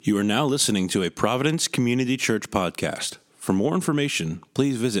You are now listening to a Providence Community Church podcast. For more information,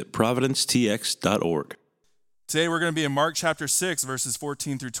 please visit providencetx.org. Today we're going to be in Mark chapter 6, verses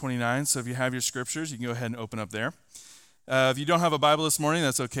 14 through 29. So if you have your scriptures, you can go ahead and open up there. If you don't have a Bible this morning,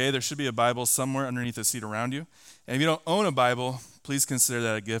 that's okay. There should be a Bible somewhere underneath the seat around you. And if you don't own a Bible, please consider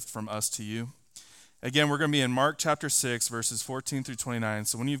that a gift from us to you. Again, we're going to be in Mark chapter 6, verses 14 through 29.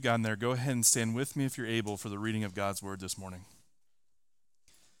 So when you've gotten there, go ahead and stand with me if you're able for the reading of God's word this morning.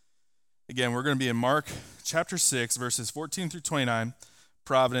 Again, we're going to be in Mark chapter 6, verses 14 through 29.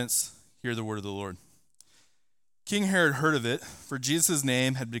 Providence, hear the word of the Lord. King Herod heard of it, for Jesus'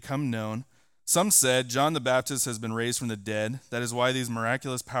 name had become known. Some said, John the Baptist has been raised from the dead. That is why these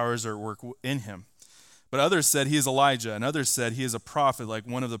miraculous powers are at work in him. But others said he is Elijah, and others said he is a prophet like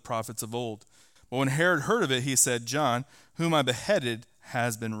one of the prophets of old. But when Herod heard of it, he said, John, whom I beheaded,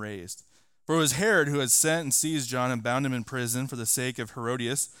 has been raised. For it was Herod who had sent and seized John and bound him in prison for the sake of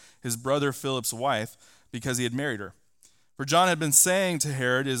Herodias, his brother Philip's wife, because he had married her. For John had been saying to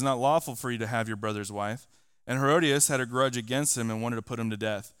Herod, it is not lawful for you to have your brother's wife. And Herodias had a grudge against him and wanted to put him to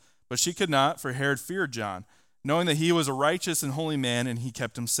death. But she could not, for Herod feared John, knowing that he was a righteous and holy man, and he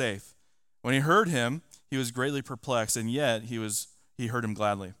kept him safe. When he heard him, he was greatly perplexed, and yet he heard him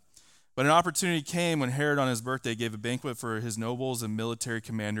gladly. But an opportunity came when Herod on his birthday gave a banquet for his nobles and military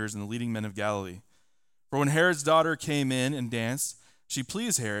commanders and the leading men of Galilee. For when Herod's daughter came in and danced, she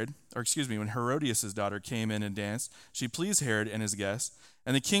pleased Herod, when Herodias' daughter came in and danced, she pleased Herod and his guests.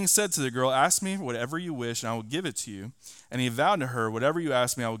 And the king said to the girl, ask me whatever you wish, and I will give it to you. And he vowed to her, whatever you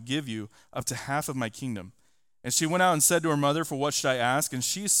ask me, I will give you up to half of my kingdom. And she went out and said to her mother, for what should I ask? And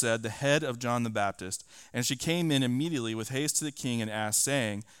she said, the head of John the Baptist. And she came in immediately with haste to the king and asked,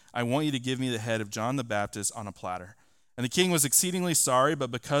 saying, I want you to give me the head of John the Baptist on a platter. And the king was exceedingly sorry,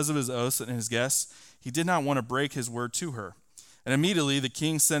 but because of his oaths and his guests, he did not want to break his word to her. And immediately the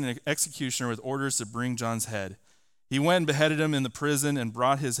king sent an executioner with orders to bring John's head. He went and beheaded him in the prison and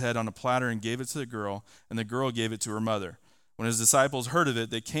brought his head on a platter and gave it to the girl, and the girl gave it to her mother. When his disciples heard of it,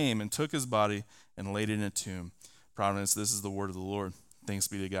 they came and took his body and laid it in a tomb. Providence, this is the word of the Lord. Thanks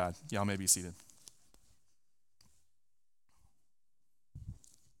be to God. Y'all may be seated.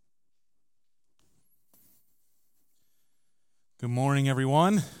 Good morning,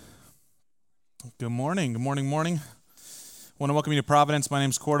 everyone. Good morning. Good morning. I want to welcome you to Providence. My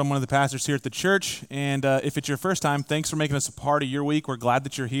name's Kort. I'm one of the pastors here at the church. And if it's your first time, thanks for making us a part of your week. We're glad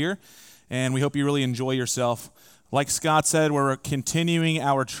that you're here, and we hope you really enjoy yourself. Like Scott said, we're continuing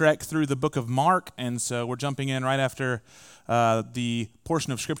our trek through the book of Mark, and so we're jumping in right after the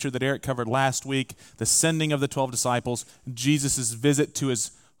portion of Scripture that Eric covered last week, the sending of the 12 disciples, Jesus' visit to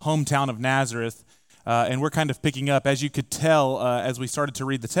his hometown of Nazareth, and we're kind of picking up, as you could tell as we started to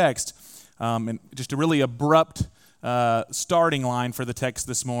read the text, and just a really abrupt starting line for the text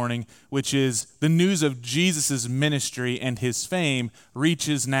this morning, which is the news of Jesus' ministry and his fame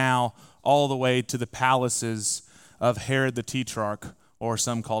reaches now all the way to the palaces of Herod the Tetrarch, or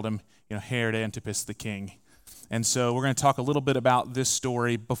some called him, Herod Antipas the king. And so we're going to talk a little bit about this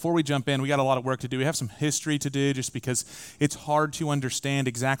story. Before we jump in, we got a lot of work to do. We have some history to do just because it's hard to understand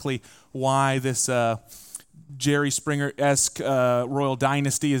exactly why this Jerry Springer-esque royal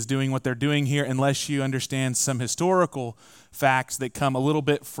dynasty is doing what they're doing here unless you understand some historical facts that come a little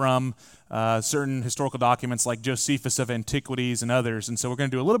bit from certain historical documents like Josephus of Antiquities and others. And so we're going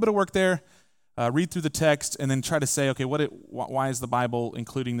to do a little bit of work there, read through the text, and then try to say, okay, why is the Bible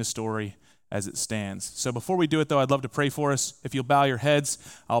including this story as it stands? So before we do it, though, I'd love to pray for us. If you'll bow your heads,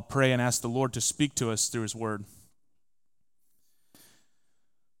 I'll pray and ask the Lord to speak to us through his word.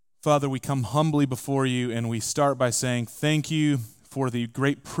 Father, we come humbly before you, and we start by saying thank you for the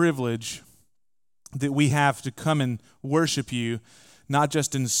great privilege that we have to come and worship you, not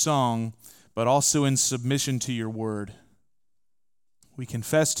just in song, but also in submission to your word. We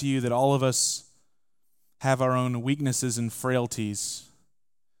confess to you that all of us have our own weaknesses and frailties.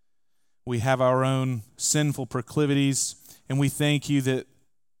 We have our own sinful proclivities, and we thank you that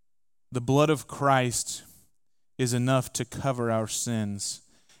the blood of Christ is enough to cover our sins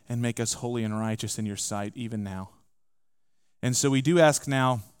and make us holy and righteous in your sight, even now. And so we do ask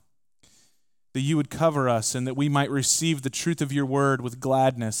now that you would cover us and that we might receive the truth of your word with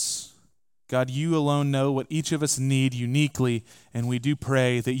gladness. God, you alone know what each of us need uniquely, and we do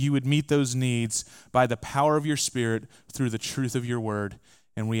pray that you would meet those needs by the power of your Spirit through the truth of your word.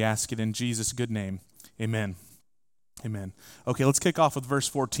 And we ask it in Jesus' good name. Amen. Amen. Okay, let's kick off with verse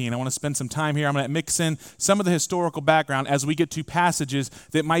 14. I want to spend some time here. I'm going to mix in some of the historical background as we get to passages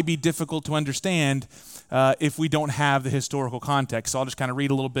that might be difficult to understand if we don't have the historical context. So I'll just kind of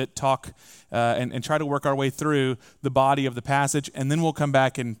read a little bit, talk, and try to work our way through the body of the passage, and then we'll come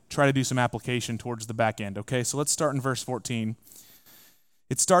back and try to do some application towards the back end, okay? So let's start in verse 14.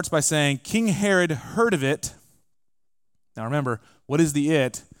 It starts by saying, King Herod heard of it. Now remember, what is the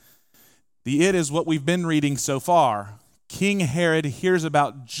it? The it is what we've been reading so far. King Herod hears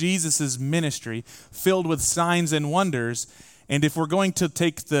about Jesus' ministry filled with signs and wonders, and if we're going to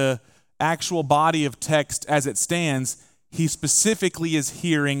take the actual body of text as it stands, he specifically is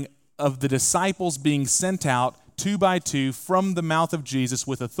hearing of the disciples being sent out 2 by 2 from the mouth of Jesus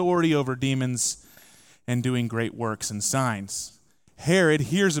with authority over demons and doing great works and signs. Herod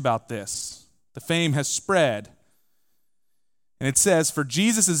hears about this. The fame has spread. And it says, for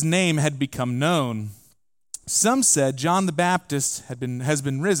Jesus' name had become known. Some said John the Baptist has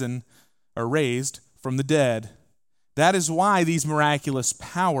been risen or raised from the dead. That is why these miraculous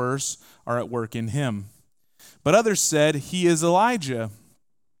powers are at work in him. But others said he is Elijah.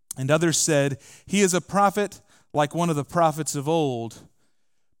 And others said he is a prophet like one of the prophets of old.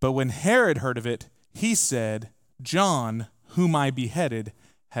 But when Herod heard of it, he said, John, whom I beheaded,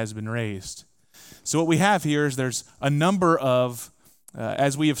 has been raised. So what we have here is there's a number of,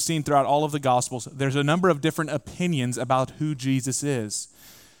 as we have seen throughout all of the Gospels, there's a number of different opinions about who Jesus is.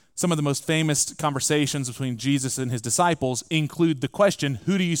 Some of the most famous conversations between Jesus and his disciples include the question,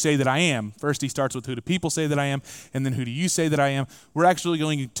 who do you say that I am? First he starts with who do people say that I am, and then who do you say that I am? We're actually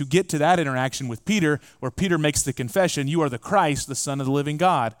going to get to that interaction with Peter, where Peter makes the confession, you are the Christ, the Son of the living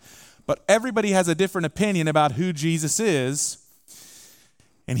God. But everybody has a different opinion about who Jesus is.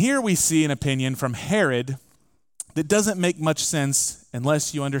 And here we see an opinion from Herod that doesn't make much sense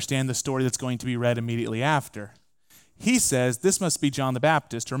unless you understand the story that's going to be read immediately after. He says this must be John the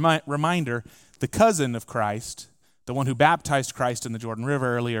Baptist, reminder, the cousin of Christ, the one who baptized Christ in the Jordan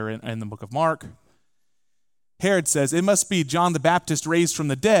River earlier in the book of Mark. Herod says it must be John the Baptist raised from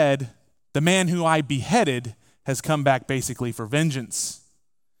the dead, the man who I beheaded has come back basically for vengeance.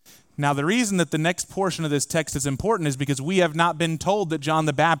 Now, the reason that the next portion of this text is important is because we have not been told that John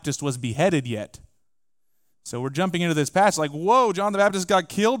the Baptist was beheaded yet. So we're jumping into this passage like, whoa, John the Baptist got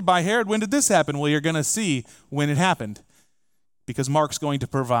killed by Herod. When did this happen? Well, you're going to see when it happened because Mark's going to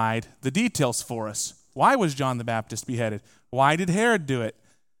provide the details for us. Why was John the Baptist beheaded? Why did Herod do it?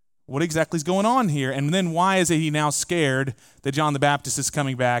 What exactly is going on here? And then why is he now scared that John the Baptist is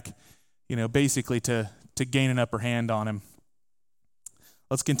coming back, basically to gain an upper hand on him?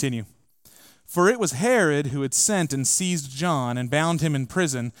 Let's continue. For it was Herod who had sent and seized John and bound him in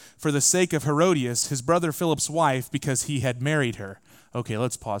prison for the sake of Herodias, his brother Philip's wife, because he had married her. Okay,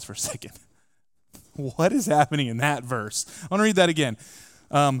 let's pause for a second. What is happening in that verse? I want to read that again.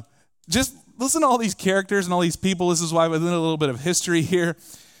 Just listen to all these characters and all these people. This is why we did a little bit of history here.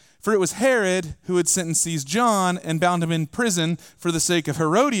 For it was Herod who had sent and seized John and bound him in prison for the sake of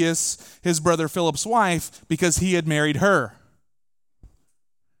Herodias, his brother Philip's wife, because he had married her.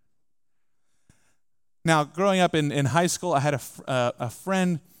 Now, growing up in high school, I had a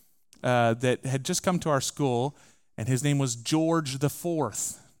friend that had just come to our school, and his name was George the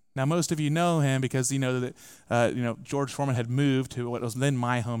Fourth. Now, most of you know him because you know that George Foreman had moved to what was then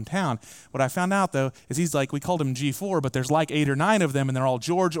my hometown. What I found out, though, is he's like, we called him G4, but there's like 8 or 9 of them, and they're all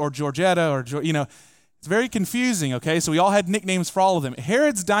George or Georgetta or, it's very confusing, okay? So we all had nicknames for all of them.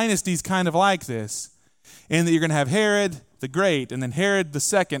 Herod's dynasty is kind of like this, in that you're going to have Herod the Great, and then Herod the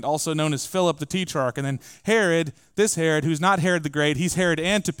Second, also known as Philip the Tetrarch, and then Herod, this Herod, who's not Herod the Great, he's Herod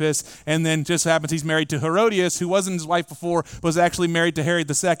Antipas, and then just happens he's married to Herodias, who wasn't his wife before, was actually married to Herod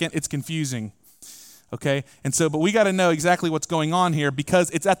the Second. It's confusing, okay? And so, but we got to know exactly what's going on here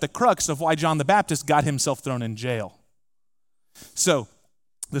because it's at the crux of why John the Baptist got himself thrown in jail. So,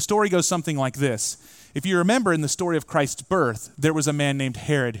 the story goes something like this. If you remember in the story of Christ's birth, there was a man named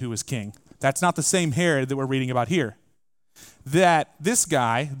Herod who was king. That's not the same Herod that we're reading about here. That this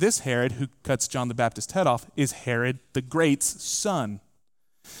guy, this Herod who cuts John the Baptist's head off, is Herod the Great's son.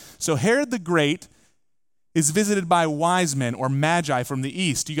 So Herod the Great is visited by wise men or magi from the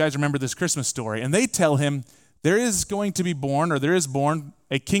east. You guys remember this Christmas story. And they tell him there is going to be born, or there is born,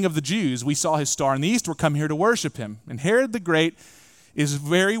 a king of the Jews. We saw his star in the east. We're come here to worship him. And Herod the Great is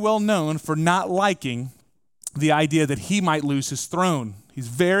very well known for not liking the idea that he might lose his throne. He's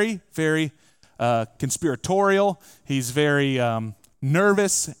very, very conspiratorial. He's very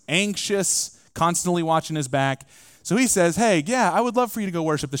nervous, anxious, constantly watching his back. So he says, hey, yeah, I would love for you to go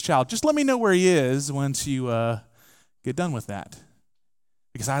worship this child. Just let me know where he is once you get done with that.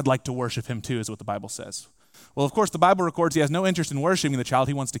 Because I'd like to worship him too, is what the Bible says. Well, of course, the Bible records he has no interest in worshiping the child.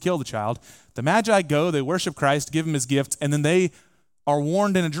 He wants to kill the child. The Magi go, they worship Christ, give him his gifts, and then they are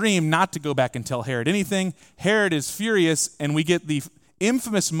warned in a dream not to go back and tell Herod anything. Herod is furious, and we get the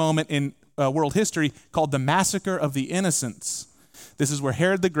infamous moment in world history called the Massacre of the Innocents. This is where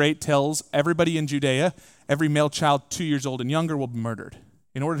Herod the Great tells everybody in Judea, every male child 2 years old and younger will be murdered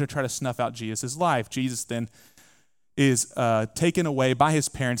in order to try to snuff out Jesus' life. Jesus then is taken away by his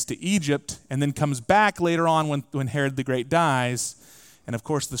parents to Egypt and then comes back later on when Herod the Great dies. And of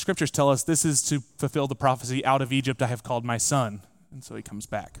course, the scriptures tell us this is to fulfill the prophecy, out of Egypt I have called my son. And so he comes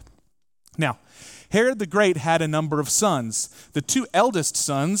back. Now, Herod the Great had a number of sons. The 2 eldest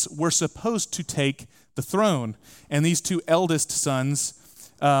sons were supposed to take the throne. And these 2 eldest sons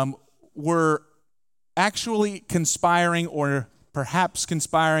were actually conspiring, or perhaps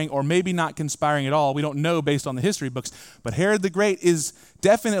conspiring, or maybe not conspiring at all. We don't know based on the history books. But Herod the Great is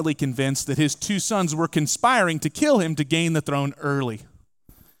definitely convinced that his 2 sons were conspiring to kill him to gain the throne early.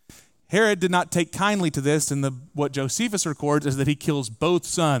 Herod did not take kindly to this, and what Josephus records is that he kills both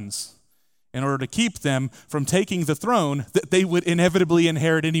sons in order to keep them from taking the throne that they would inevitably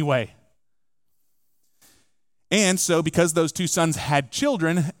inherit anyway. And so, because those 2 sons had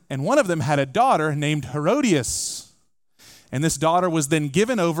children, and one of them had a daughter named Herodias, and this daughter was then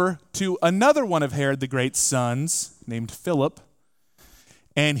given over to another one of Herod the Great's sons named Philip.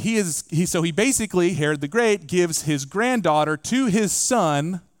 And Herod the Great gives his granddaughter to his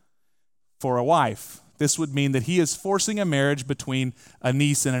son for a wife. This would mean that he is forcing a marriage between a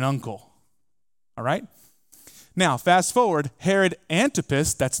niece and an uncle. All right? Now, fast forward, Herod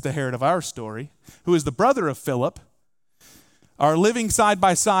Antipas, that's the Herod of our story, who is the brother of Philip, are living side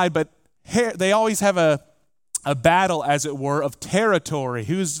by side, but they always have a battle, as it were, of territory.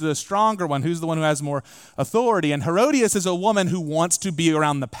 Who's the stronger one? Who's the one who has more authority? And Herodias is a woman who wants to be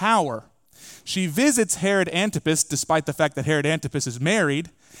around the power. She visits Herod Antipas, despite the fact that Herod Antipas is married,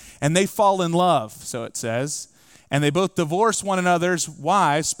 and they fall in love, so it says. And they both divorce one another's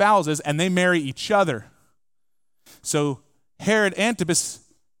wives, spouses, and they marry each other. So Herod Antipas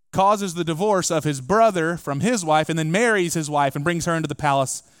causes the divorce of his brother from his wife, and then marries his wife and brings her into the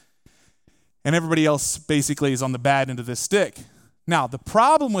palace. And everybody else basically is on the bad end of this stick. Now, the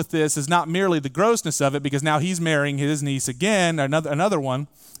problem with this is not merely the grossness of it, because now he's marrying his niece again, another one,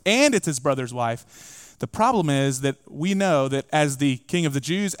 and it's his brother's wife. The problem is that we know that as the king of the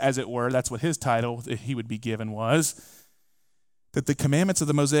Jews, as it were, that's what his title that he would be given was, that the commandments of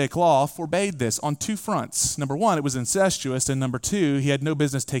the Mosaic Law forbade this on 2 fronts. Number 1, it was incestuous, and number 2, he had no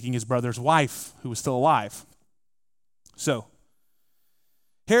business taking his brother's wife, who was still alive. So,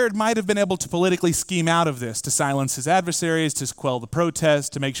 Herod might have been able to politically scheme out of this, to silence his adversaries, to quell the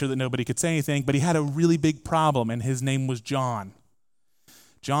protest, to make sure that nobody could say anything, but he had a really big problem, and his name was John.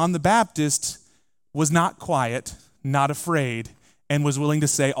 John the Baptist was not quiet, not afraid, and was willing to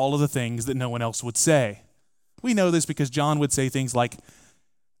say all of the things that no one else would say. We know this because John would say things like,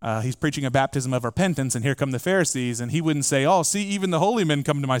 he's preaching a baptism of repentance, and here come the Pharisees, and he wouldn't say, oh, see, even the holy men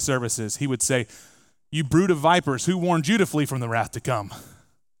come to my services. He would say, you brood of vipers, who warned you to flee from the wrath to come?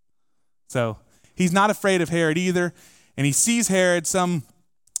 So he's not afraid of Herod either, and he sees Herod. Some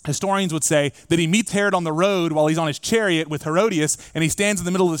historians would say that he meets Herod on the road while he's on his chariot with Herodias, and he stands in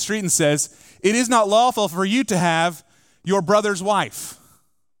the middle of the street and says, it is not lawful for you to have your brother's wife.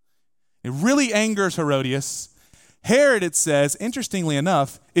 It really angers Herodias. Herod, it says, interestingly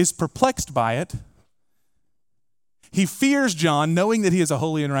enough, is perplexed by it. He fears John, knowing that he is a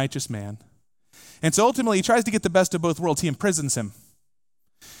holy and righteous man. And so ultimately, he tries to get the best of both worlds. He imprisons him.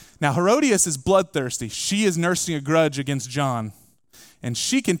 Now, Herodias is bloodthirsty. She is nursing a grudge against John. And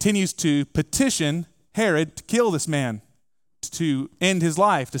she continues to petition Herod to kill this man, to end his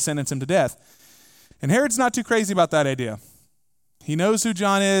life, to sentence him to death. And Herod's not too crazy about that idea. He knows who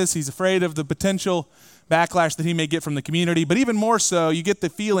John is. He's afraid of the potential backlash that he may get from the community. But even more so, you get the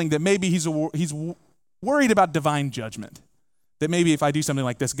feeling that maybe he's worried about divine judgment. That maybe if I do something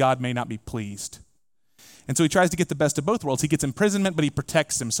like this, God may not be pleased. And so he tries to get the best of both worlds. He gets imprisonment, but he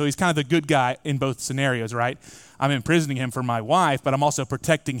protects him. So he's kind of the good guy in both scenarios, right? I'm imprisoning him for my wife, but I'm also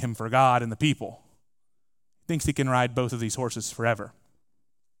protecting him for God and the people. He thinks he can ride both of these horses forever.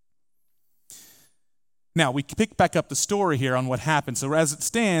 Now, we pick back up the story here on what happened. So as it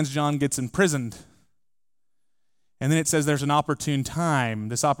stands, John gets imprisoned. And then it says there's an opportune time.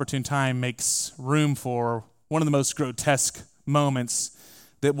 This opportune time makes room for one of the most grotesque moments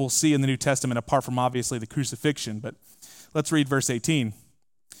that we'll see in the New Testament, apart from obviously the crucifixion. But let's read verse 18.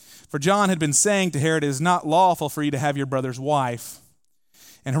 For John had been saying to Herod, it is not lawful for you to have your brother's wife.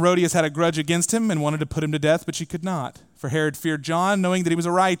 And Herodias had a grudge against him and wanted to put him to death, but she could not. For Herod feared John, knowing that he was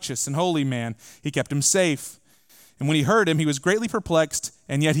a righteous and holy man. He kept him safe. And when he heard him, he was greatly perplexed,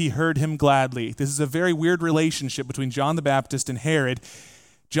 and yet he heard him gladly. This is a very weird relationship between John the Baptist and Herod.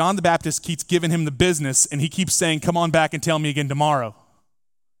 John the Baptist keeps giving him the business, and he keeps saying, come on back and tell me again tomorrow.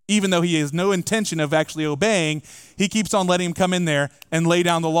 Even though he has no intention of actually obeying, he keeps on letting him come in there and lay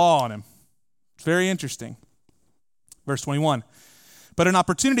down the law on him. It's very interesting. Verse 21. But an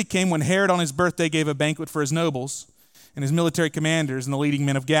opportunity came when Herod on his birthday gave a banquet for his nobles and his military commanders and the leading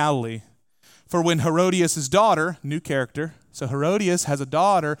men of Galilee. For when Herodias' daughter, new character, so Herodias has a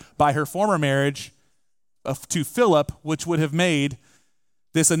daughter by her former marriage to Philip, which would have made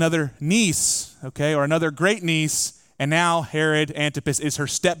this another niece, okay, or another great niece, and now Herod Antipas is her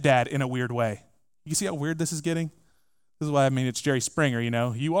stepdad in a weird way. You see how weird this is getting? This is why, it's Jerry Springer,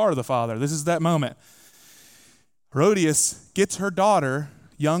 you are the father. This is that moment. Herodias gets her daughter,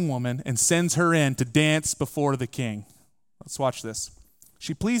 young woman, and sends her in to dance before the king. Let's watch this.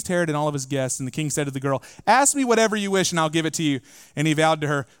 She pleased Herod and all of his guests, and the king said to the girl, ask me whatever you wish, and I'll give it to you. And he vowed to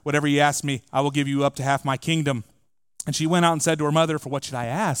her, whatever you ask me, I will give you up to half my kingdom. And she went out and said to her mother, for what should I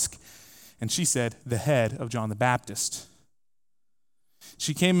ask? And she said, the head of John the Baptist.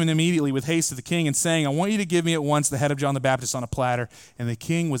 She came in immediately with haste to the king and saying, I want you to give me at once the head of John the Baptist on a platter. And the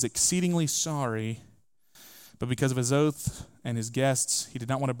king was exceedingly sorry, but because of his oath and his guests, he did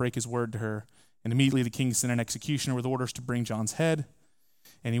not want to break his word to her. And immediately the king sent an executioner with orders to bring John's head.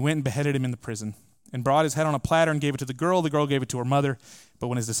 And he went and beheaded him in the prison and brought his head on a platter and gave it to the girl. The girl gave it to her mother. But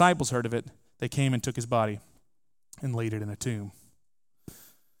when his disciples heard of it, they came and took his body and laid it in a tomb.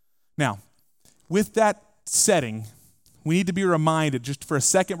 Now, with that setting, we need to be reminded, just for a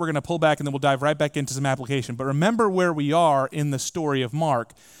second, we're going to pull back and then we'll dive right back into some application. But remember where we are in the story of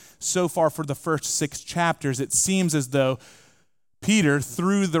Mark. So far for the first 6 chapters, it seems as though Peter,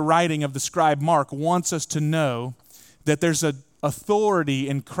 through the writing of the scribe Mark, wants us to know that there's an authority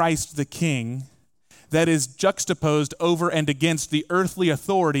in Christ the King that is juxtaposed over and against the earthly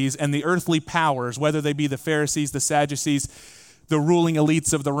authorities and the earthly powers, whether they be the Pharisees, the Sadducees, the ruling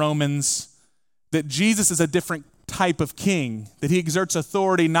elites of the Romans, that Jesus is a different type of king, that he exerts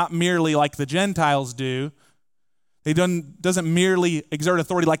authority not merely like the Gentiles do. He doesn't merely exert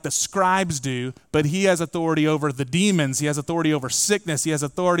authority like the scribes do, but he has authority over the demons. He has authority over sickness. He has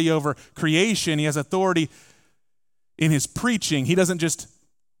authority over creation. He has authority in his preaching. He doesn't just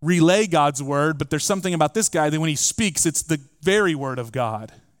relay God's word, but there's something about this guy that when he speaks, it's the very word of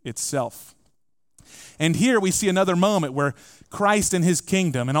God itself. And here we see another moment where Christ and his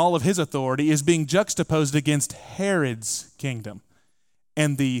kingdom and all of his authority is being juxtaposed against Herod's kingdom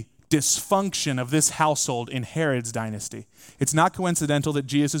and the dysfunction of this household in Herod's dynasty. It's not coincidental that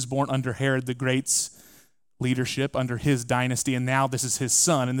Jesus is born under Herod the Great's leadership, under his dynasty, and now this is his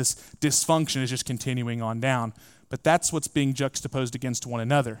son, and this dysfunction is just continuing on down. But that's what's being juxtaposed against one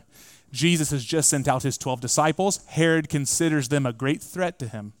another. Jesus has just sent out his 12 disciples. Herod considers them a great threat to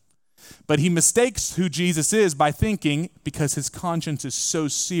him. But he mistakes who Jesus is by thinking, because his conscience is so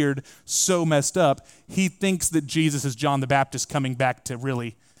seared, so messed up, he thinks that Jesus is John the Baptist coming back to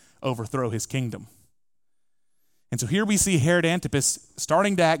really overthrow his kingdom. And so here we see Herod Antipas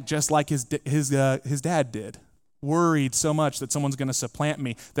starting to act just like his dad did, worried so much that someone's going to supplant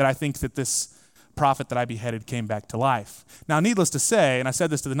me that I think that this prophet that I beheaded came back to life. Now, needless to say, and I said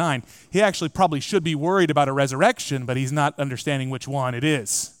this to the 9, he actually probably should be worried about a resurrection, but he's not understanding which one it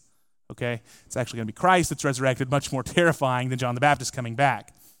is. Okay? It's actually going to be Christ that's resurrected, much more terrifying than John the Baptist coming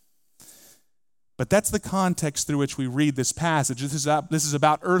back. But that's the context through which we read this passage. This is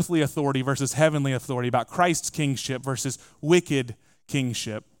about earthly authority versus heavenly authority, about Christ's kingship versus wicked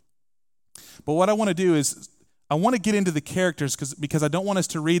kingship. But what I want to do is I want to get into the characters because I don't want us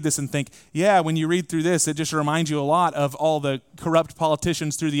to read this and think, yeah, when you read through this, it just reminds you a lot of all the corrupt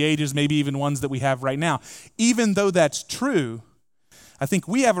politicians through the ages, maybe even ones that we have right now. Even though that's true, I think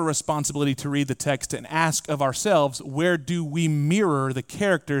we have a responsibility to read the text and ask of ourselves, where do we mirror the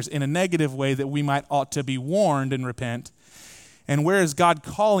characters in a negative way that we ought to be warned and repent? And where is God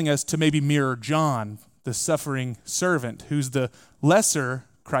calling us to maybe mirror John, the suffering servant, who's the lesser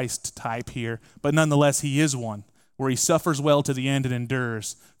Christ type here, but nonetheless he is one, where he suffers well to the end and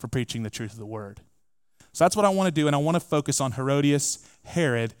endures for preaching the truth of the word. So that's what I want to do, and I want to focus on Herodias,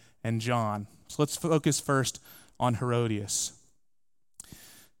 Herod, and John. So let's focus first on Herodias.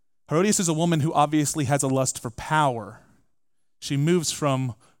 Herodias is a woman who obviously has a lust for power. She moves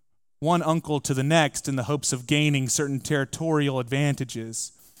from one uncle to the next in the hopes of gaining certain territorial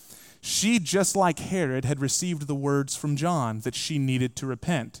advantages. She, just like Herod, had received the words from John that she needed to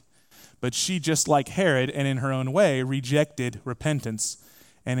repent. But she, just like Herod, and in her own way, rejected repentance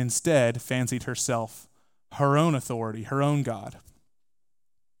and instead fancied herself her own authority, her own God.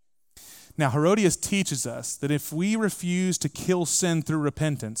 Now, Herodias teaches us that if we refuse to kill sin through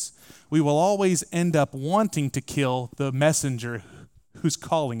repentance, we will always end up wanting to kill the messenger who's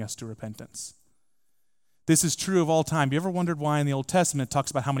calling us to repentance. This is true of all time. Have you ever wondered why in the Old Testament it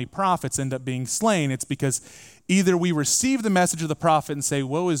talks about how many prophets end up being slain? It's because either we receive the message of the prophet and say,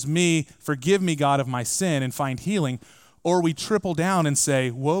 woe is me, forgive me, God, of my sin, and find healing, or we triple down and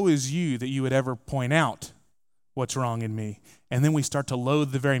say, woe is you that you would ever point out what's wrong in me. And then we start to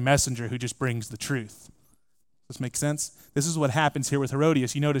loathe the very messenger who just brings the truth. Does this make sense? This is what happens here with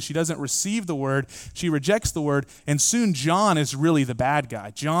Herodias. You notice she doesn't receive the word, she rejects the word, and soon John is really the bad guy.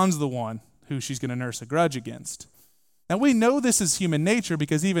 John's the one who she's going to nurse a grudge against. Now we know this is human nature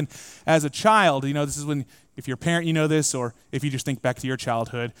because even as a child, this is when, if you're a parent, you know this, or if you just think back to your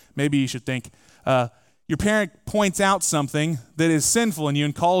childhood, maybe you should think, your parent points out something that is sinful in you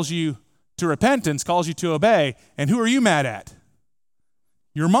and calls you to repentance, calls you to obey, and who are you mad at?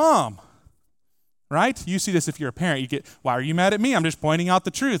 Your mom, right? You see this if you're a parent. You get, why are you mad at me? I'm just pointing out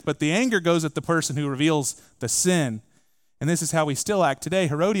the truth. But the anger goes at the person who reveals the sin. And this is how we still act today.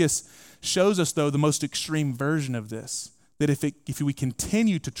 Herodias shows us, though, the most extreme version of this, that if we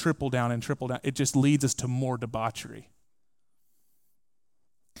continue to triple down, it just leads us to more debauchery.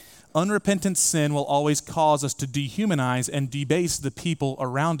 Unrepentant sin will always cause us to dehumanize and debase the people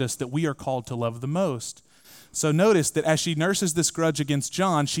around us that we are called to love the most. So notice that as she nurses this grudge against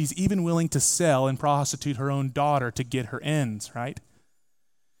John, she's even willing to sell and prostitute her own daughter to get her ends, right?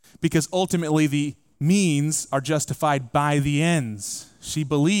 Because ultimately the means are justified by the ends. She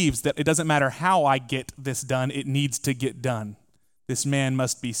believes that it doesn't matter how I get this done, it needs to get done. This man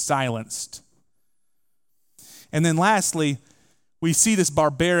must be silenced. And then lastly, we see this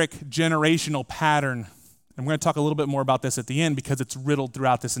barbaric generational pattern. And we're going to talk a little bit more about this at the end because it's riddled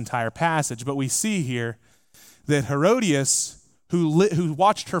throughout this entire passage. But we see here that Herodias, who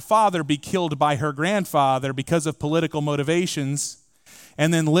watched her father be killed by her grandfather because of political motivations,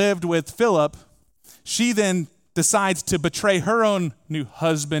 and then lived with Philip, she then decides to betray her own new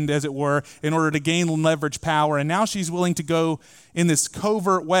husband, as it were, in order to gain and leverage power. And now she's willing to go in this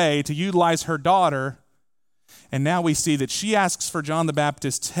covert way to utilize her daughter. And now we see that she asks for John the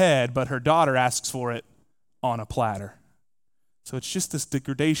Baptist's head, but her daughter asks for it on a platter. So it's just this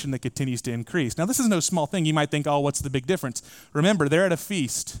degradation that continues to increase. Now, this is no small thing. You might think, oh, what's the big difference? Remember, they're at a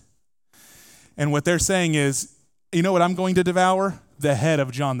feast. And what they're saying is, you know what I'm going to devour? The head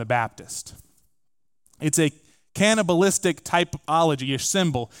of John the Baptist. It's a cannibalistic typology, a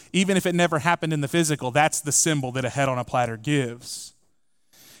symbol. Even if it never happened in the physical, that's the symbol that a head on a platter gives.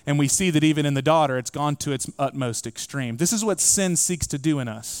 And we see that even in the daughter, it's gone to its utmost extreme. This is what sin seeks to do in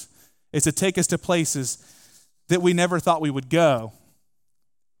us. It's to take us to places that we never thought we would go.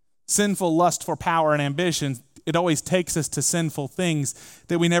 Sinful lust for power and ambition, it always takes us to sinful things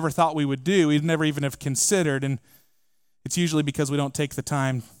that we never thought we would do, we'd never even have considered. And it's usually because we don't take the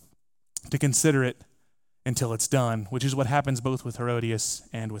time to consider it until it's done, which is what happens both with Herodias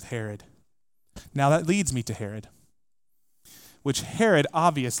and with Herod. Now that leads me to Herod, which Herod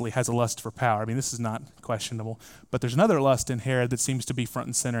obviously has a lust for power. I mean, this is not questionable, but there's another lust in Herod that seems to be front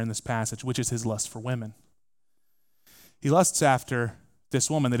and center in this passage, which is his lust for women. He lusts after this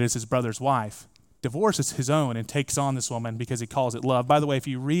woman that is his brother's wife, divorces his own and takes on this woman because he calls it love. By the way, if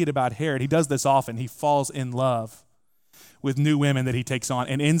you read about Herod, he does this often. He falls in love with new women that he takes on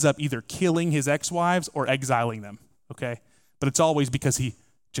and ends up either killing his ex-wives or exiling them, okay? But it's always because he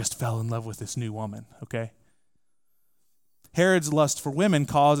just fell in love with this new woman, okay? Herod's lust for women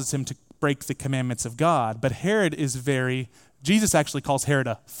causes him to break the commandments of God, but Jesus actually calls Herod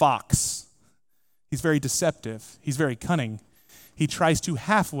a fox. He's very deceptive. He's very cunning. He tries to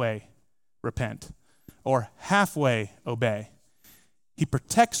halfway repent or halfway obey. He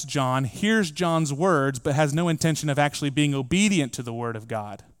protects John, hears John's words, but has no intention of actually being obedient to the word of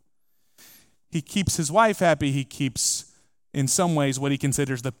God. He keeps his wife happy. He keeps, in some ways, what he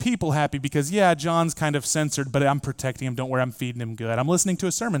considers the people happy because, yeah, John's kind of censored, but I'm protecting him. Don't worry, I'm feeding him good. I'm listening to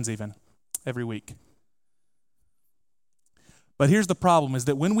his sermons even every week. But here's the problem, is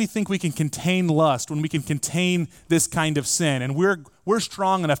that when we think we can contain lust, when we can contain this kind of sin, and we're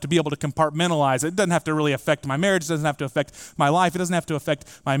strong enough to be able to compartmentalize it, it doesn't have to really affect my marriage, it doesn't have to affect my life, it doesn't have to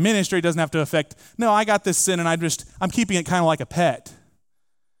affect my ministry, it doesn't have to affect, no, I got this sin and I'm keeping it kind of like a pet.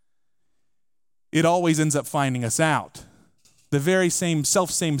 It always ends up finding us out. The very same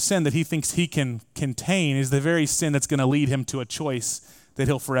sin that he thinks he can contain is the very sin that's going to lead him to a choice that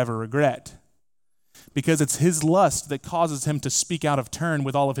he'll forever regret. Because it's his lust that causes him to speak out of turn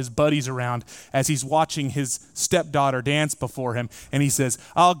with all of his buddies around as he's watching his stepdaughter dance before him. And he says,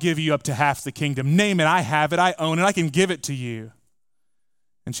 I'll give you up to half the kingdom. Name it, I have it, I own it, I can give it to you.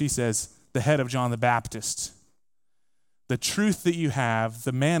 And she says, the head of John the Baptist. The truth that you have,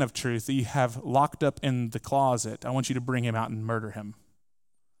 the man of truth that you have locked up in the closet, I want you to bring him out and murder him.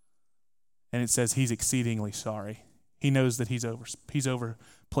 And it says he's exceedingly sorry. He knows that he's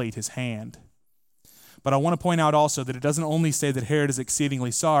overplayed his hand. But I want to point out also that it doesn't only say that Herod is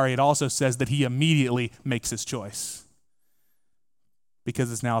exceedingly sorry, it also says that he immediately makes his choice.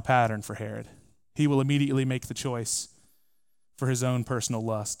 Because it's now a pattern for Herod. He will immediately make the choice for his own personal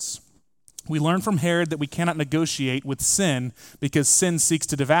lusts. We learn from Herod that we cannot negotiate with sin because sin seeks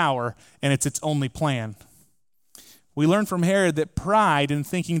to devour, and it's its only plan. We learn from Herod that pride in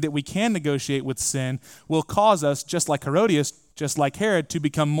thinking that we can negotiate with sin will cause us, just like Herodias, just like Herod, to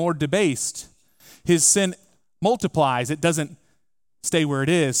become more debased. His sin multiplies. It doesn't stay where it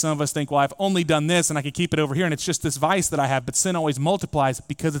is. Some of us think, well, I've only done this and I can keep it over here and it's just this vice that I have, but sin always multiplies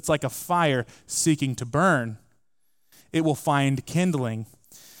because it's like a fire seeking to burn. It will find kindling.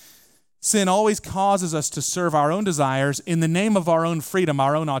 Sin always causes us to serve our own desires in the name of our own freedom,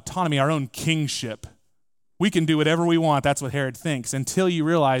 our own autonomy, our own kingship. We can do whatever we want. That's what Herod thinks until you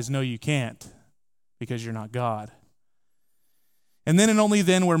realize, no, you can't because you're not God. And then and only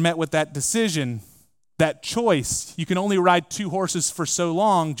then we're met with that decision, that choice. You can only ride two horses for so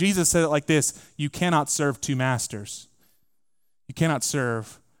long. Jesus said it like this: you cannot serve two masters. You cannot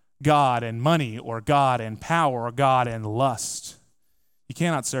serve God and money, or God and power, or God and lust. You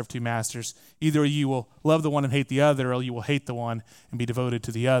cannot serve two masters. Either you will love the one and hate the other, or you will hate the one and be devoted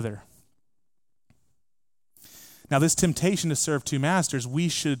to the other. Now, this temptation to serve two masters, we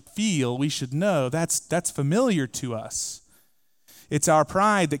should know that's familiar to us. It's our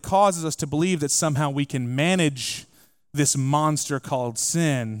pride that causes us to believe that somehow we can manage this monster called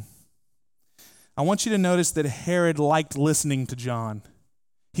sin. I want you to notice that Herod liked listening to John.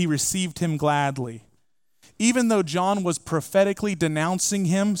 He received him gladly. Even though John was prophetically denouncing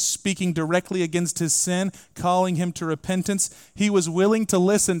him, speaking directly against his sin, calling him to repentance, he was willing to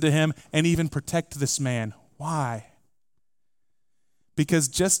listen to him and even protect this man. Why? Because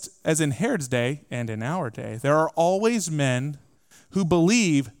just as in Herod's day and in our day, there are always men who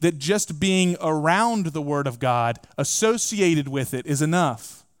believe that just being around the Word of God, associated with it, is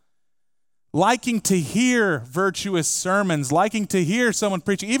enough. Liking to hear virtuous sermons, liking to hear someone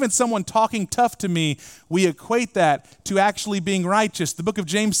preaching, even someone talking tough to me, we equate that to actually being righteous. The book of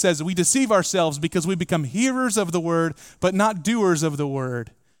James says we deceive ourselves because we become hearers of the Word, but not doers of the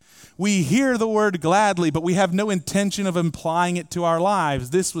Word. We hear the Word gladly, but we have no intention of applying it to our lives.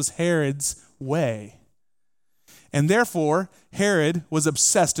 This was Herod's way. And therefore, Herod was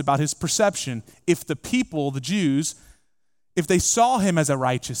obsessed about his perception. If the people, the Jews, if they saw him as a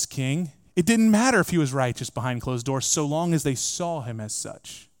righteous king, it didn't matter if he was righteous behind closed doors, so long as they saw him as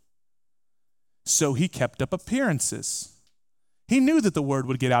such. So he kept up appearances. He knew that the word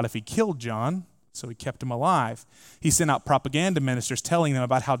would get out if he killed John, so he kept him alive. He sent out propaganda ministers telling them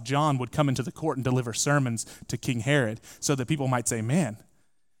about how John would come into the court and deliver sermons to King Herod, so that people might say, man,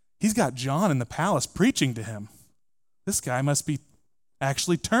 he's got John in the palace preaching to him. This guy must be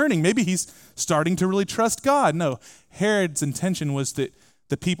actually turning. Maybe he's starting to really trust God. No, Herod's intention was that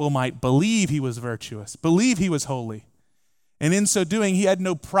the people might believe he was virtuous, believe he was holy. And in so doing, he had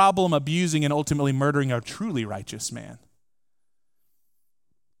no problem abusing and ultimately murdering a truly righteous man.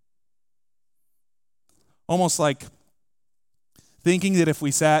 Almost like thinking that if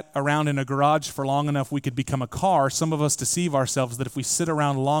we sat around in a garage for long enough, we could become a car. Some of us deceive ourselves that if we sit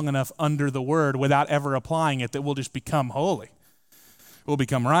around long enough under the word without ever applying it, that we'll just become holy. We'll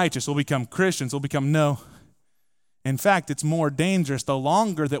become righteous. We'll become Christians. No. In fact, it's more dangerous the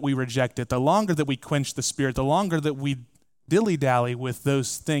longer that we reject it, the longer that we quench the Spirit, the longer that we dilly-dally with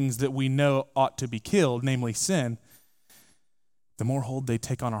those things that we know ought to be killed, namely sin, the more hold they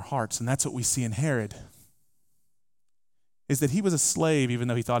take on our hearts. And that's what we see in Herod. Is that he was a slave even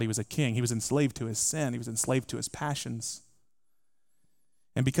though he thought he was a king. He was enslaved to his sin. He was enslaved to his passions.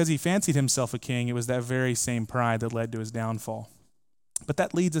 And because he fancied himself a king, it was that very same pride that led to his downfall. But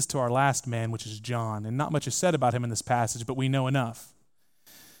that leads us to our last man, which is John. And not much is said about him in this passage, but we know enough.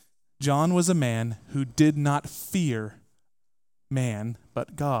 John was a man who did not fear man,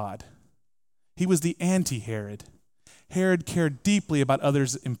 but God. He was the anti-Herod. Herod cared deeply about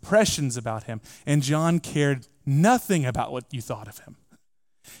others' impressions about him, and John cared nothing about what you thought of him.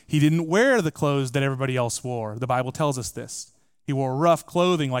 He didn't wear the clothes that everybody else wore. The Bible tells us this. He wore rough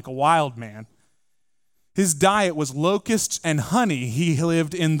clothing like a wild man. His diet was locusts and honey. He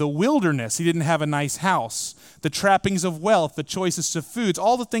lived in the wilderness. He didn't have a nice house. The trappings of wealth, the choicest of foods,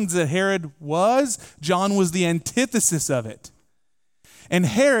 all the things that Herod was, John was the antithesis of it. And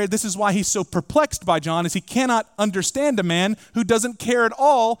Herod, this is why he's so perplexed by John, is he cannot understand a man who doesn't care at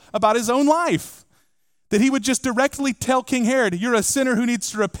all about his own life. That he would just directly tell King Herod, you're a sinner who needs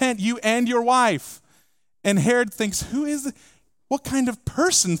to repent, you and your wife. And Herod thinks, what kind of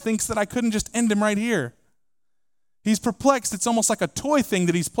person thinks that I couldn't just end him right here? He's perplexed. It's almost like a toy thing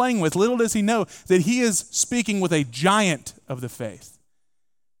that he's playing with. Little does he know that he is speaking with a giant of the faith.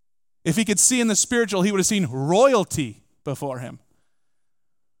 If he could see in the spiritual, he would have seen royalty before him.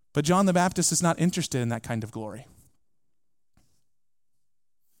 But John the Baptist is not interested in that kind of glory.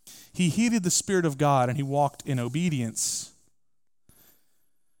 He heeded the Spirit of God and he walked in obedience.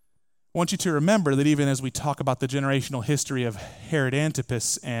 I want you to remember that even as we talk about the generational history of Herod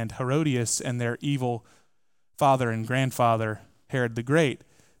Antipas and Herodias and their evil father and grandfather, Herod the Great,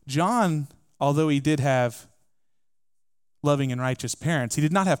 John, although he did have loving and righteous parents, he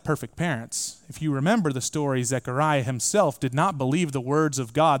did not have perfect parents. If you remember the story, Zechariah himself did not believe the words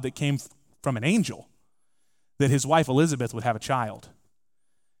of God that came from an angel, that his wife Elizabeth would have a child.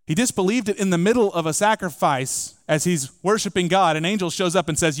 He disbelieved it in the middle of a sacrifice as he's worshiping God. An angel shows up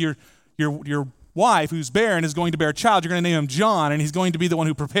and says, your wife, who's barren, is going to bear a child. You're going to name him John, and he's going to be the one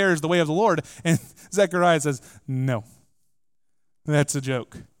who prepares the way of the Lord. And Zechariah says, no, that's a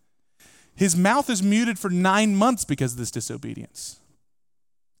joke. His mouth is muted for 9 months because of this disobedience.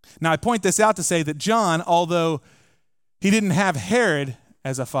 Now, I point this out to say that John, although he didn't have Herod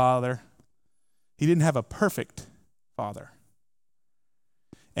as a father, he didn't have a perfect father.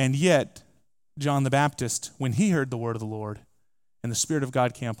 And yet, John the Baptist, when he heard the word of the Lord and the Spirit of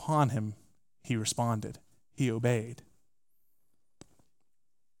God came upon him, he responded. He obeyed.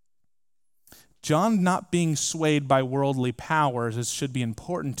 John not being swayed by worldly powers should be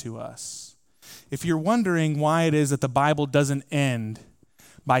important to us. If you're wondering why it is that the Bible doesn't end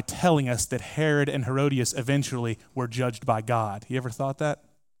by telling us that Herod and Herodias eventually were judged by God, you ever thought that?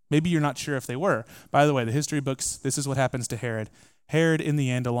 Maybe you're not sure if they were. By the way, the history books, this is what happens to Herod. Herod, in the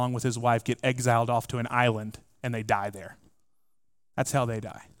end, along with his wife, get exiled off to an island, and they die there. That's how they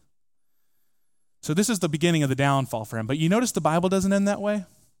die. So this is the beginning of the downfall for him. But you notice the Bible doesn't end that way?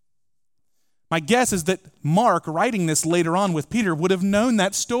 My guess is that Mark, writing this later on with Peter, would have known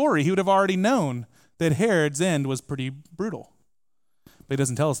that story. He would have already known that Herod's end was pretty brutal. But he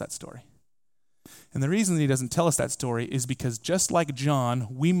doesn't tell us that story. And the reason that he doesn't tell us that story is because just like John,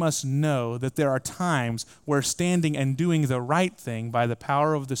 we must know that there are times where standing and doing the right thing by the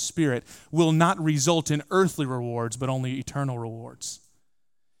power of the Spirit will not result in earthly rewards, but only eternal rewards.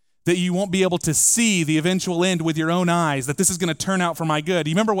 That you won't be able to see the eventual end with your own eyes, that this is going to turn out for my good. Do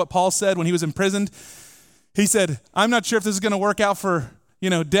you remember what Paul said when he was imprisoned? He said, I'm not sure if this is going to work out for,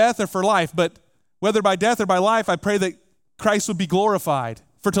 death or for life, but whether by death or by life, I pray that Christ would be glorified.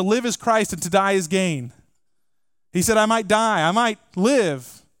 For to live is Christ and to die is gain. He said, I might die, I might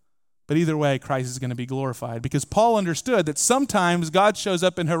live, but either way, Christ is going to be glorified. Because Paul understood that sometimes God shows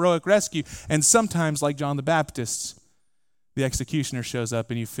up in heroic rescue, and sometimes, like John the Baptist, the executioner shows up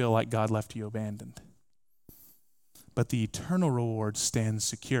and you feel like God left you abandoned. But the eternal reward stands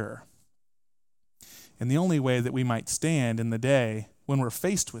secure. And the only way that we might stand in the day when we're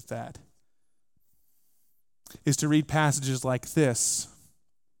faced with that is to read passages like this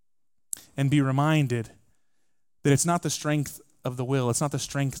and be reminded that it's not the strength of the will, it's not the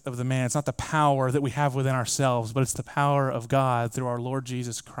strength of the man, it's not the power that we have within ourselves, but it's the power of God through our Lord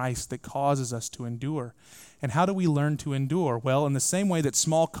Jesus Christ that causes us to endure. And how do we learn to endure? Well, in the same way that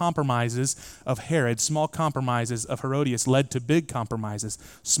small compromises of Herod, small compromises of Herodias led to big compromises,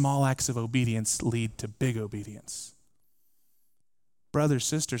 small acts of obedience lead to big obedience. Brothers,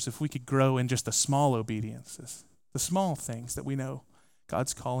 sisters, if we could grow in just the small obediences, the small things that we know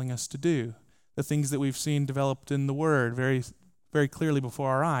God's calling us to do, the things that we've seen developed in the Word very, very clearly before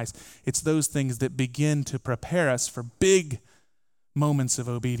our eyes, it's those things that begin to prepare us for big moments of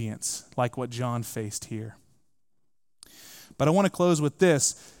obedience, like what John faced here. But I want to close with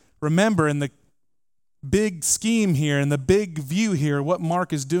this. Remember, in the big scheme here, in the big view here, what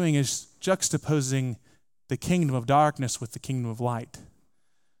Mark is doing is juxtaposing the kingdom of darkness with the kingdom of light.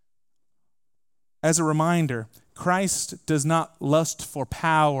 As a reminder, Christ does not lust for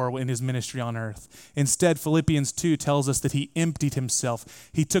power in his ministry on earth. Instead, Philippians 2 tells us that he emptied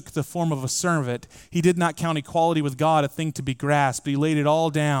himself. He took the form of a servant. He did not count equality with God a thing to be grasped, but he laid it all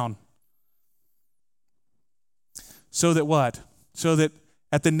down. So that what? So that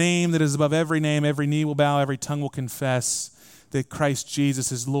at the name that is above every name, every knee will bow, every tongue will confess that Christ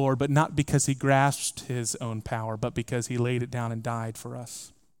Jesus is Lord, but not because he grasped his own power, but because he laid it down and died for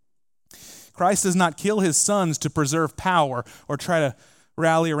us. Christ does not kill his sons to preserve power or try to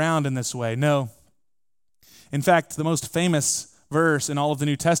rally around in this way. No. In fact, the most famous verse in all of the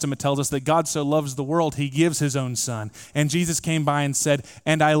New Testament tells us that God so loves the world, he gives his own son. And Jesus came by and said,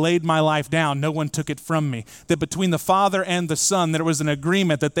 "And I laid my life down. No one took it from me." That between the Father and the Son, there was an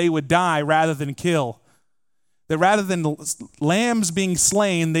agreement that they would die rather than kill. That rather than lambs being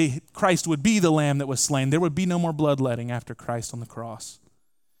slain, Christ would be the lamb that was slain. There would be no more bloodletting after Christ on the cross.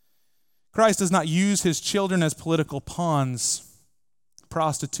 Christ does not use his children as political pawns,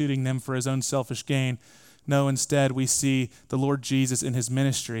 prostituting them for his own selfish gain. No, instead, we see the Lord Jesus in his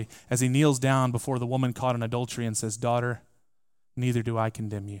ministry as he kneels down before the woman caught in adultery and says, "Daughter, neither do I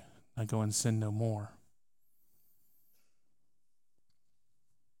condemn you. I go and sin no more."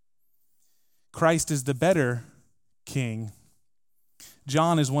 Christ is the better king.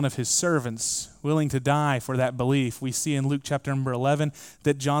 John is one of his servants, willing to die for that belief. We see in Luke chapter number 11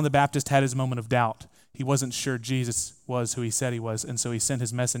 that John the Baptist had his moment of doubt. He wasn't sure Jesus was who he said he was, and so he sent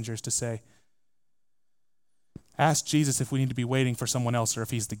his messengers to say, "Ask Jesus if we need to be waiting for someone else or if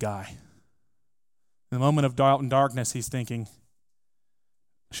he's the guy." In the moment of doubt and darkness, he's thinking,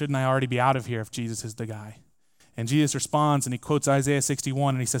 shouldn't I already be out of here if Jesus is the guy? And Jesus responds and he quotes Isaiah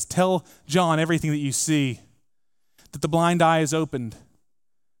 61 and he says, "Tell John everything that you see, that the blind eye is opened,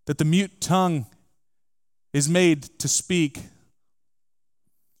 that the mute tongue is made to speak."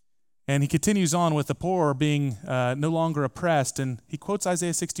 And he continues on with the poor being no longer oppressed. And he quotes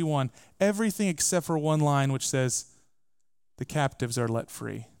Isaiah 61, everything except for one line which says, "The captives are let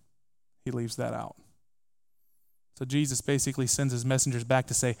free." He leaves that out. So Jesus basically sends his messengers back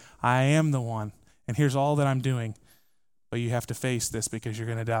to say, "I am the one, and here's all that I'm doing, but you have to face this because you're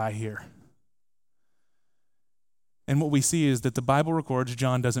going to die here." And what we see is that the Bible records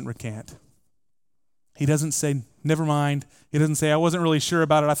John doesn't recant. He doesn't say, "Never mind." He doesn't say, "I wasn't really sure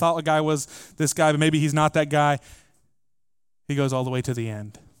about it. I thought the guy was this guy, but maybe he's not that guy." He goes all the way to the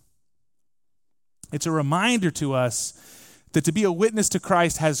end. It's a reminder to us that to be a witness to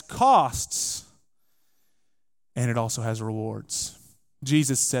Christ has costs, and it also has rewards.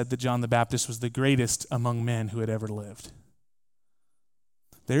 Jesus said that John the Baptist was the greatest among men who had ever lived.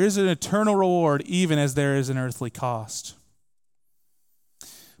 There is an eternal reward even as there is an earthly cost.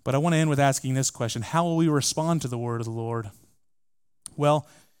 But I want to end with asking this question: how will we respond to the word of the Lord? Well,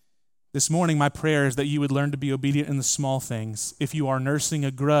 this morning my prayer is that you would learn to be obedient in the small things. If you are nursing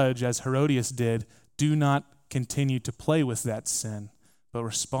a grudge as Herodias did, do not continue to play with that sin, but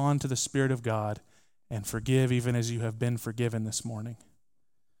respond to the Spirit of God and forgive even as you have been forgiven this morning.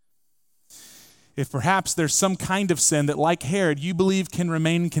 If perhaps there's some kind of sin that, like Herod, you believe can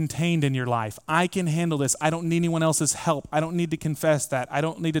remain contained in your life, I can handle this. I don't need anyone else's help. I don't need to confess that. I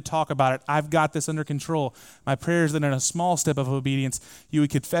don't need to talk about it. I've got this under control. My prayer is that in a small step of obedience, you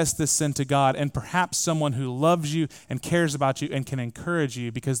would confess this sin to God and perhaps someone who loves you and cares about you and can encourage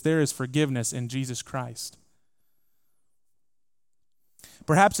you, because there is forgiveness in Jesus Christ.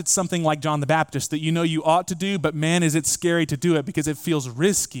 Perhaps it's something like John the Baptist that you know you ought to do, but man, is it scary to do it because it feels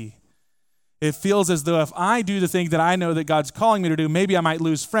risky. It feels as though if I do the thing that I know that God's calling me to do, maybe I might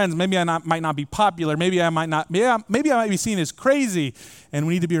lose friends, maybe I might not be popular, maybe I might be seen as crazy. And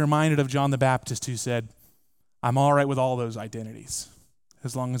we need to be reminded of John the Baptist, who said, "I'm all right with all those identities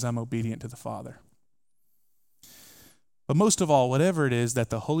as long as I'm obedient to the Father." But most of all, whatever it is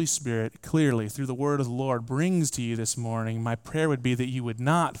that the Holy Spirit clearly through the word of the Lord brings to you this morning, my prayer would be that you would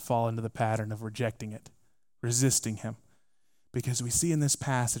not fall into the pattern of rejecting it, resisting him. Because we see in this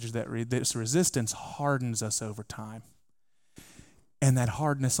passage that this resistance hardens us over time. And that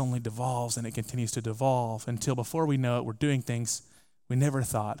hardness only devolves and it continues to devolve until before we know it, we're doing things we never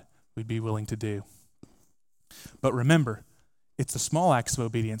thought we'd be willing to do. But remember, it's the small acts of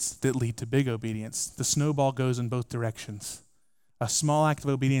obedience that lead to big obedience. The snowball goes in both directions. A small act of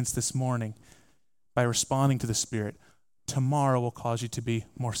obedience this morning by responding to the Spirit, tomorrow will cause you to be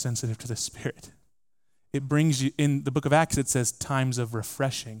more sensitive to the Spirit. It brings you, in the book of Acts, it says times of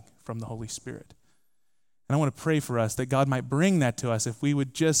refreshing from the Holy Spirit. And I want to pray for us that God might bring that to us if we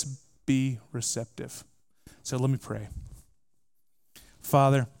would just be receptive. So let me pray.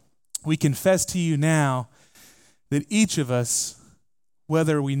 Father, we confess to you now that each of us,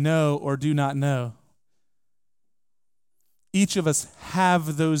 whether we know or do not know, each of us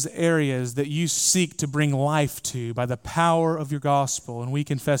have those areas that you seek to bring life to by the power of your gospel. And we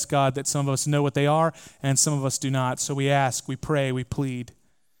confess, God, that some of us know what they are and some of us do not. So we ask, we pray, we plead.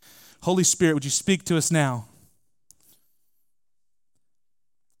 Holy Spirit, would you speak to us now?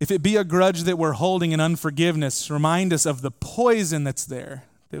 If it be a grudge that we're holding in unforgiveness, remind us of the poison that's there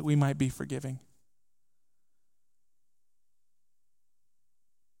that we might be forgiving.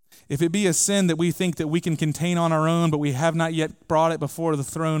 If it be a sin that we think that we can contain on our own, but we have not yet brought it before the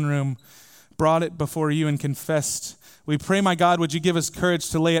throne room, brought it before you and confessed. We pray, my God, would you give us courage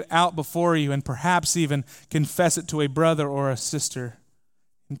to lay it out before you and perhaps even confess it to a brother or a sister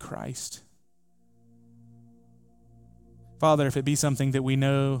in Christ. Father, if it be something that we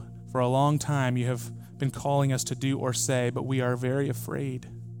know for a long time you have been calling us to do or say, but we are very afraid,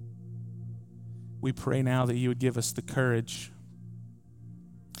 we pray now that you would give us the courage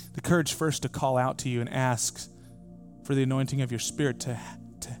first to call out to you and ask for the anointing of your Spirit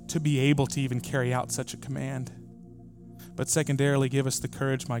to be able to even carry out such a command. But secondarily, give us the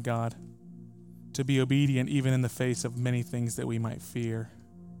courage, my God, to be obedient even in the face of many things that we might fear.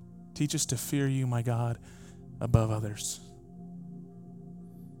 Teach us to fear you, my God, above others.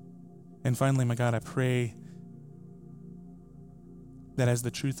 And finally, my God, I pray that as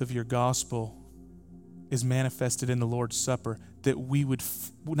the truth of your gospel is manifested in the Lord's Supper, that we would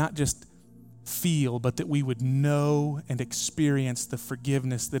not just feel, but that we would know and experience the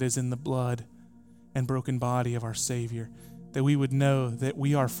forgiveness that is in the blood and broken body of our Savior, that we would know that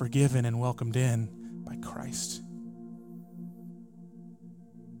we are forgiven and welcomed in by Christ.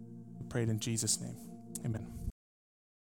 We pray it in Jesus' name. Amen.